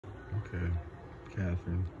Okay,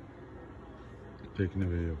 Catherine, taking a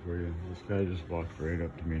video for you. This guy just walked right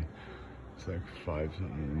up to me. It's like 5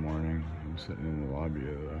 something in the morning. I'm sitting in the lobby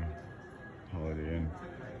of the Holiday Inn,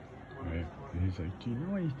 right? And he's like, "Do you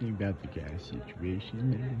know anything about the gas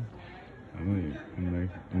situation?" I'm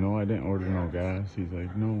like, "No, I didn't order no gas." He's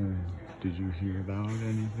like, "No, did you hear about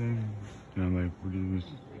anything?" And I'm like, "What do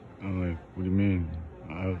you mean?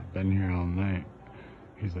 I've been here all night."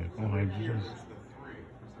 He's like, "Oh, I just..."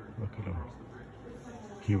 Look at him.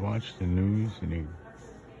 He watched the news and he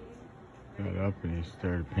got up and he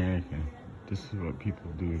started panicking. This is what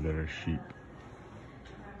people do that are sheep.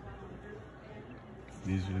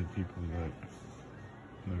 These are the people that,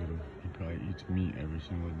 look at him, he probably eats meat every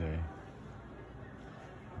single day.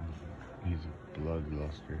 He's a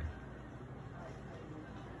bloodluster.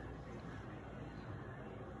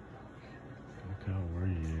 Look how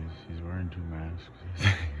worried he is. He's wearing 2 masks.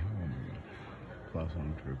 Oh my god. Plus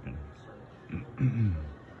I'm tripping. I'm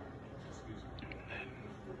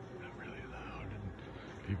really loud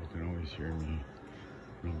and people can always hear me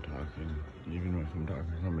when I'm talking. Even if I'm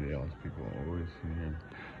talking to somebody else, people always can hear me.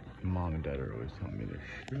 Mom and Dad are always telling me to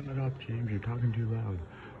shut up, James, you're talking too loud.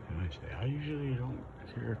 And I say, I usually don't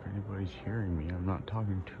care if anybody's hearing me. I'm not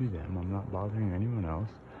talking to them. I'm not bothering anyone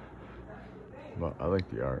else. But I like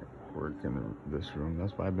the artwork in this room.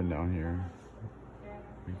 That's why I've been down here.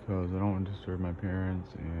 Because I don't want to disturb my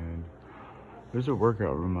parents. And there's a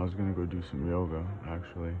workout room. I was going to go do some yoga,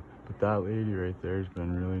 actually. But that lady right there has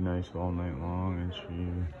been really nice all night long. And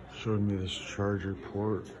she showed me this charger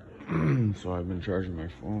port. So I've been charging my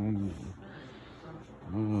phone.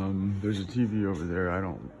 There's a TV over there. I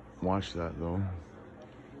don't watch that though.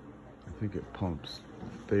 I think it pumps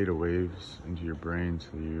theta waves into your brain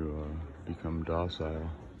so you become docile.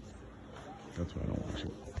 That's why I don't watch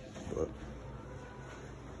it. But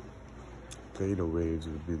theta waves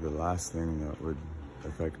would be the last thing that would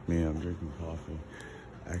affect me. I'm drinking coffee.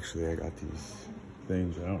 Actually, I got these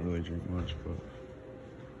things. I don't really drink much, but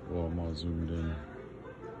well, I'm all zoomed in.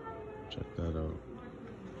 Check that out.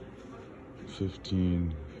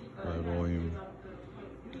 15 by volume.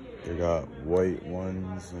 They got white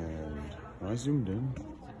ones and when I zoomed in.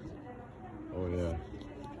 Oh yeah,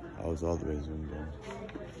 I was all the way zoomed in.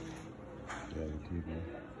 Yeah, the TV.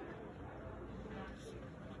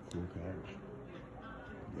 Cool couch.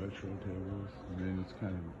 Retro tables. I mean, it's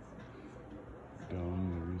kind of dumb.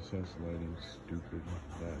 The recessed lighting's stupid.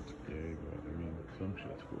 That's gay, but I mean, some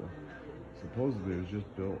shit's cool. Supposedly it was just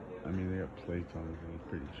built. I mean, they got plates on it, and it's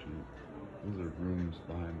pretty cheap. Those are rooms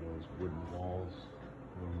behind those wooden walls,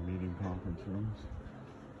 little meeting conference rooms.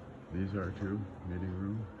 These are too, meeting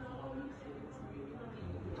room.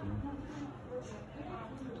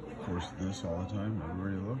 Of course, this all the time,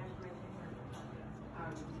 everywhere you look.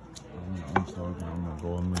 I'm gonna unplug and I'm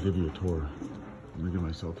gonna give you a tour. I'm gonna give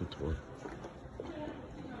myself a tour.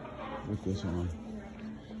 With this on.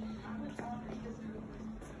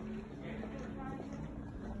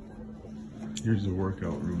 Here's the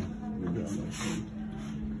workout room.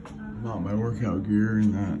 Not my workout gear,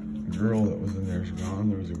 and that girl that was in there is gone.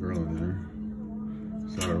 There was a girl in there.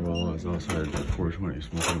 Saw her while I was outside at 420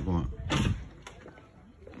 smoking a blunt.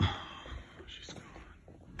 She's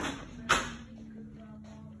gone.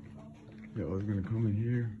 Yeah, I was gonna come in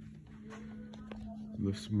here,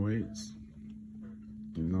 lift some weights,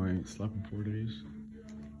 even though I ain't slept in 4 days.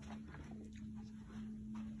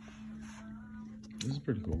 This is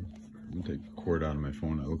pretty cool. I'm gonna take the cord out of my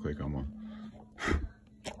phone. I look like I'm a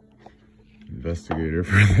investigator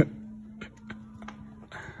for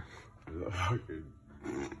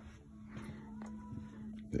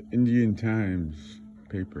the Indian Times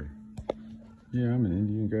paper. Yeah, I'm an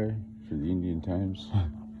Indian guy for the Indian Times.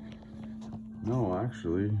 No,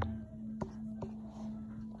 actually,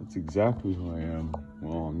 that's exactly who I am.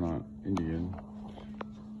 Well, I'm not Indian.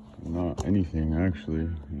 I'm not anything, actually.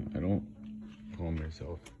 I don't call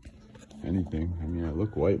myself anything. I mean, I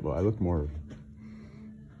look white, but I look more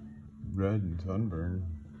red and sunburned.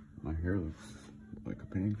 My hair looks like a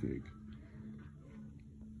pancake.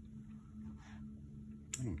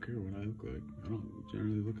 I don't care what I look like. I don't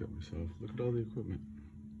generally look at myself. Look at all the equipment.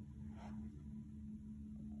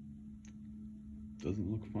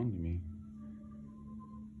 Doesn't look fun to me.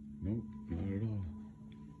 Nope, not at all.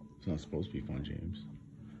 It's not supposed to be fun, James.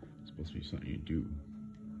 It's supposed to be something you do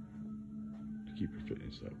to keep your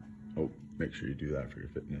fitness up. Oh, make sure you do that for your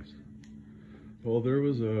fitness. Well, there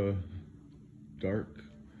was a dark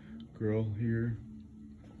girl here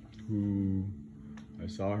who I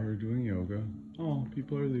saw her doing yoga. Oh,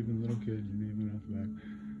 people are leaving, little kids leaving out the back.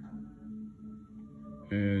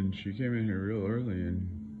 And she came in here real early and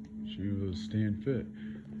she was staying fit.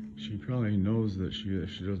 She probably knows that if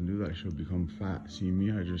she doesn't do that, she'll become fat. See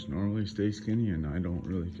me, I just normally stay skinny and I don't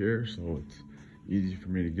really care, so it's easy for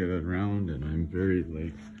me to get around, and I'm very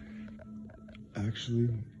like, actually,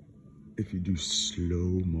 if you do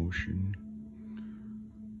slow motion,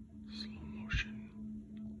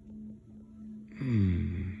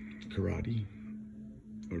 karate,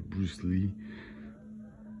 or Bruce Lee,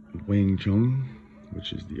 Wing Chun,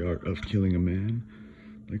 which is the art of killing a man.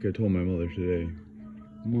 Like I told my mother today,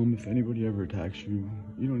 Mom, if anybody ever attacks you,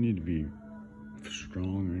 you don't need to be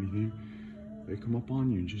strong or anything. They come up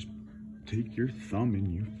on you, just take your thumb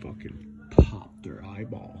and you fucking pop their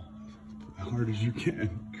eyeball as hard as you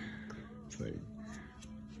can. It's like,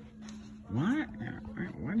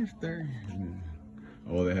 what if they're...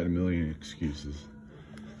 Oh, they had a million excuses.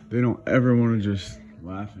 They don't ever want to just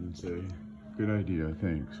laugh and say, good idea,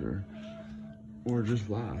 thanks, or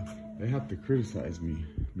just laugh. They have to criticize me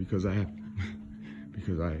because I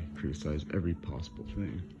criticize every possible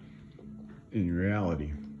thing. In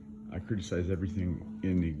reality, I criticize everything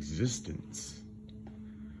in existence,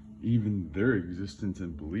 even their existence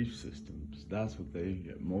and belief systems. That's what they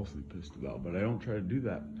get mostly pissed about. But I don't try to do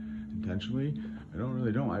that intentionally.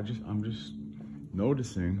 I'm just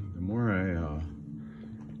noticing the more I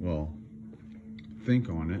think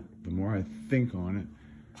on it, the more I think on it,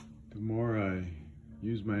 the more I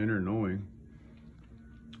use my inner knowing.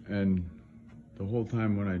 And the whole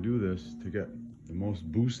time when I do this, to get the most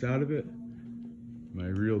boost out of it, my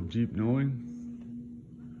real deep knowing,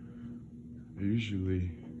 I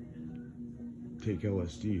usually take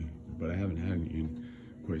LSD, but I haven't had it in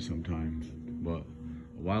quite some time. But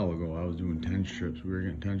a while ago, I was doing 10 strips. We were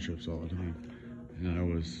getting 10 strips all the time. And I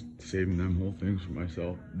was saving them whole things for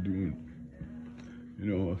myself, doing,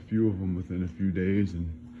 a few of them within a few days, and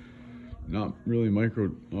not really not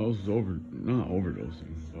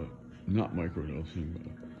overdosing, but not microdosing,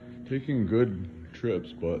 but taking good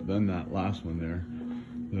trips. But then that last one there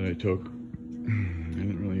that I took, I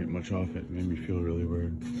didn't really get much off it. It made me feel really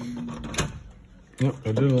weird. Yep,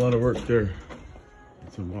 I did a lot of work there.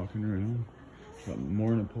 So I'm walking around, got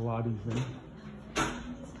more in a Pilates thing.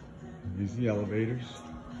 These are the elevators.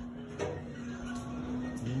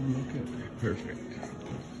 Okay, perfect.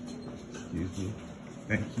 Excuse me.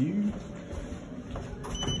 Thank you.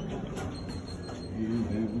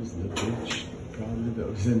 That was the bitch probably that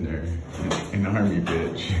was in there. An army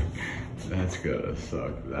bitch. That's gotta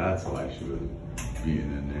suck. That's why she was being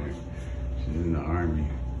in there. She's in the army.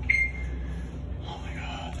 Oh my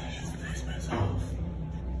god, I just pissed myself.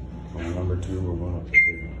 Phone number 2, we're going up to 3.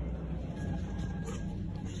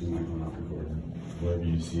 She's not going up recording. Whatever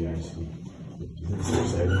you see, I see. It's so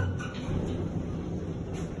exciting.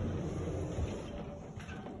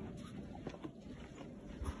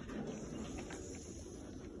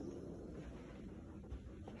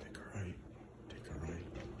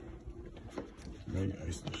 Right,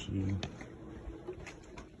 ice machine.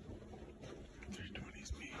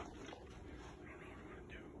 320's me. I don't know what to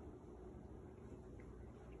do.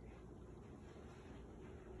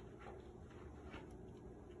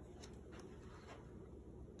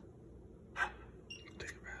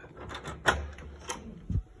 Take a bath.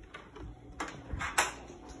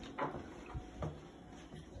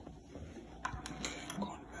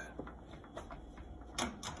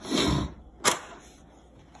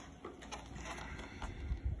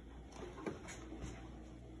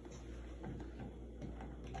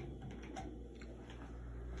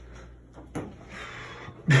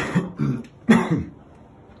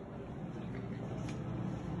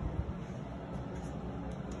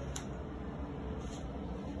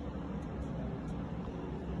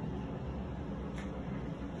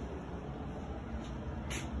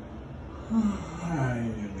 I'm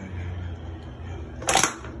going to bed.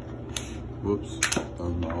 Whoops, that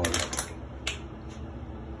was my order.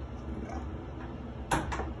 Yeah.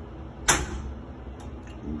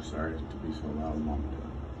 I'm sorry to be so loud, Mom.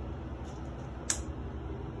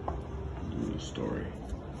 I'm doing a story.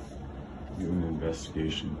 Doing an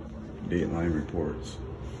investigation. Dateline reports.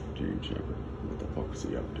 James Shepard. What the fuck is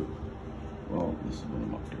he up to? Well, this is what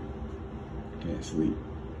I'm up to. Can't sleep.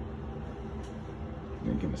 It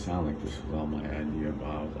ain't gonna sound like this was all my idea, but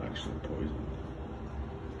I was actually poisoned.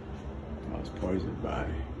 I was poisoned by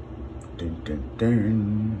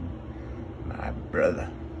my brother.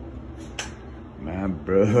 My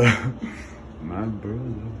brother. My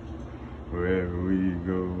brother. Wherever we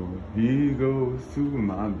go, he goes to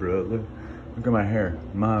my brother. Look at my hair.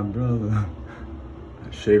 My brother.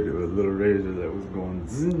 I shaved it with a little razor that was going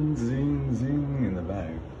zing, zing, zing in the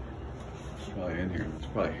bag. It's probably in here.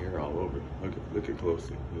 There's probably hair all over. Look it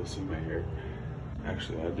closely. You'll see my hair.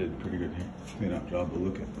 Actually, I did a pretty good cleanup job, but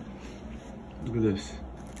look at this.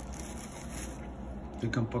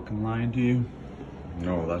 Think I'm fucking lying to you?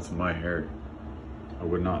 No, that's my hair. I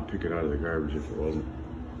would not pick it out of the garbage if it wasn't.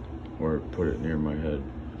 Or put it near my head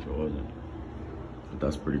if it wasn't. But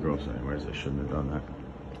that's pretty gross anyways, I shouldn't have done that.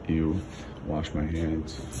 Ew, wash my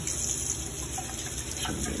hands.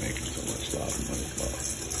 Shouldn't be making so much loud noise, but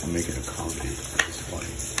I'm making a comedy. It's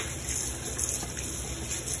funny.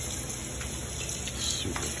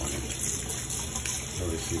 Super funny.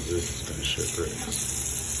 Whoever sees this is gonna shit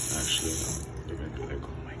bricks. Actually, they're gonna be like,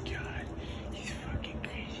 oh my god, he's fucking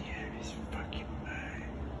crazy out of his fucking mind.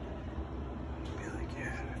 I'll be like,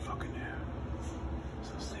 yeah, I fucking am.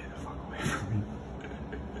 So stay the fuck away from me.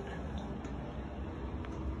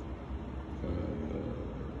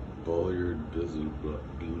 Bolliard,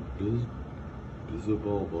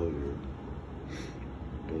 visible bolliard.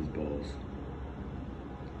 Buzz balls.